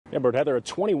Yeah, but Heather, a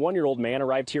 21-year-old man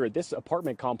arrived here at this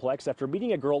apartment complex after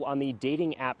meeting a girl on the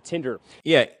dating app Tinder.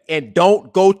 Yeah, and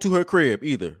don't go to her crib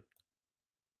either.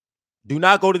 Do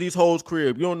not go to these hoes'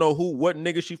 crib. You don't know what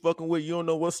nigga she fucking with. You don't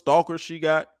know what stalker she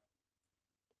got.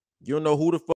 You don't know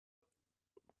who the fuck.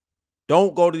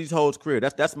 Don't go to these hoes' crib.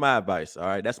 That's my advice. All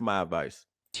right, that's my advice.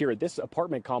 Here at this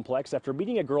apartment complex after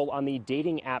meeting a girl on the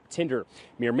dating app Tinder.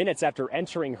 Mere minutes after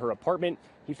entering her apartment,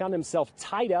 he found himself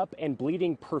tied up and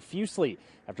bleeding profusely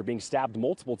after being stabbed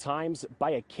multiple times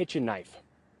by a kitchen knife.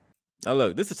 Now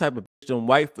look, this is the type of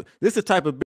bitch this is the type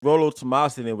of bitch Rollo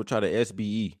Tomasini would try to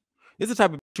SBE. This is the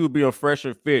type of bitch who would be on Fresh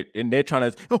and Fit, and they're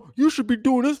trying to, oh, you should be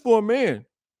doing this for a man.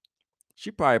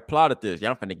 She probably plotted this.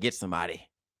 Yeah, I'm finna get somebody.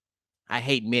 I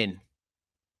hate men.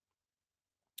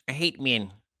 I hate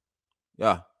men.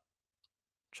 Yeah.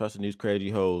 Trusting these crazy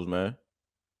hoes, man.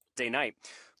 Day night.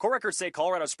 Court records say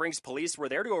Colorado Springs police were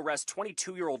there to arrest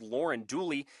 22-year-old Lauren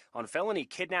Dooley on felony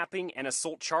kidnapping and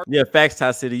assault charge. Yeah, facts,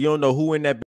 Ty City. You don't know who in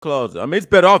that closet. I mean, it's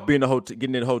better off being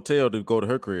getting in a hotel to go to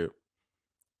her crib.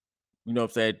 You know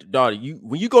what I'm saying? Daughter,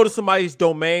 when you go to somebody's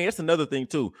domain, that's another thing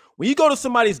too. When you go to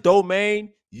somebody's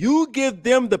domain, you give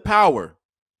them the power.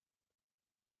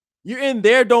 You're in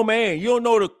their domain. You don't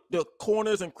know the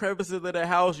corners and crevices of their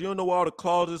house. You don't know where all the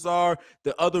closets are,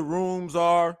 the other rooms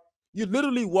are. You're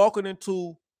literally walking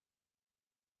into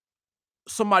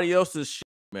somebody else's shit,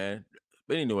 man.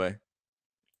 But anyway.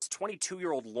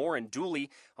 22-year-old Lauren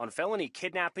Dooley on felony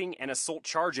kidnapping and assault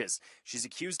charges. She's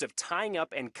accused of tying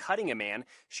up and cutting a man.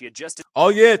 She had just... Oh,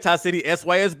 yeah, Ty City,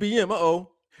 SYSBM.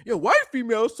 Uh-oh. Yeah, white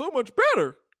female is so much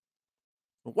better.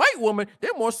 A white woman,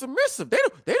 they're more submissive. They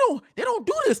don't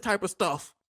do this type of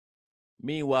stuff.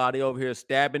 Meanwhile, they over here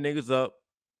stabbing niggas up,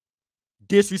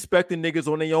 disrespecting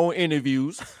niggas on their own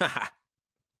interviews.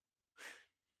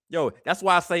 Yo, that's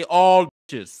why I say all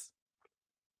bitches.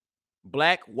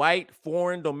 Black, white,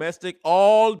 foreign, domestic,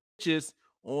 all bitches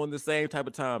on the same type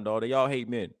of time, dog. They all hate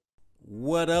men.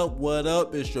 What up, what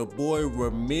up? It's your boy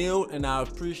Ramil, and I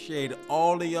appreciate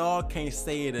all of y'all. Can't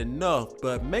say it enough,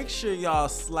 but make sure y'all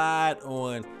slide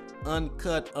on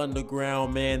Uncut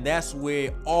Underground, man. That's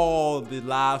where all the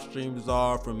live streams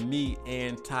are from me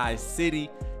and Ty City.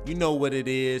 You know what it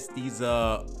is. These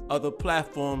other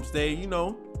platforms, they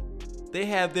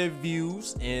have their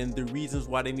views and the reasons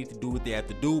why they need to do what they have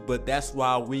to do, but that's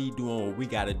why we doing what we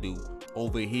gotta do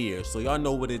over here. So y'all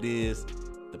know what it is.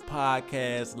 The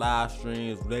podcast, live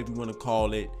streams, whatever you want to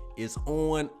call it, is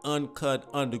on Uncut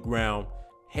Underground.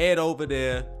 Head over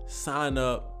there, sign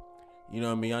up. You know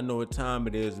what I mean? I know what time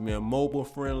it is, man. Mobile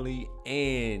friendly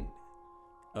and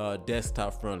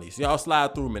desktop friendly. So y'all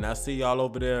slide through, man. I see y'all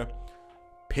over there.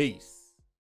 Peace.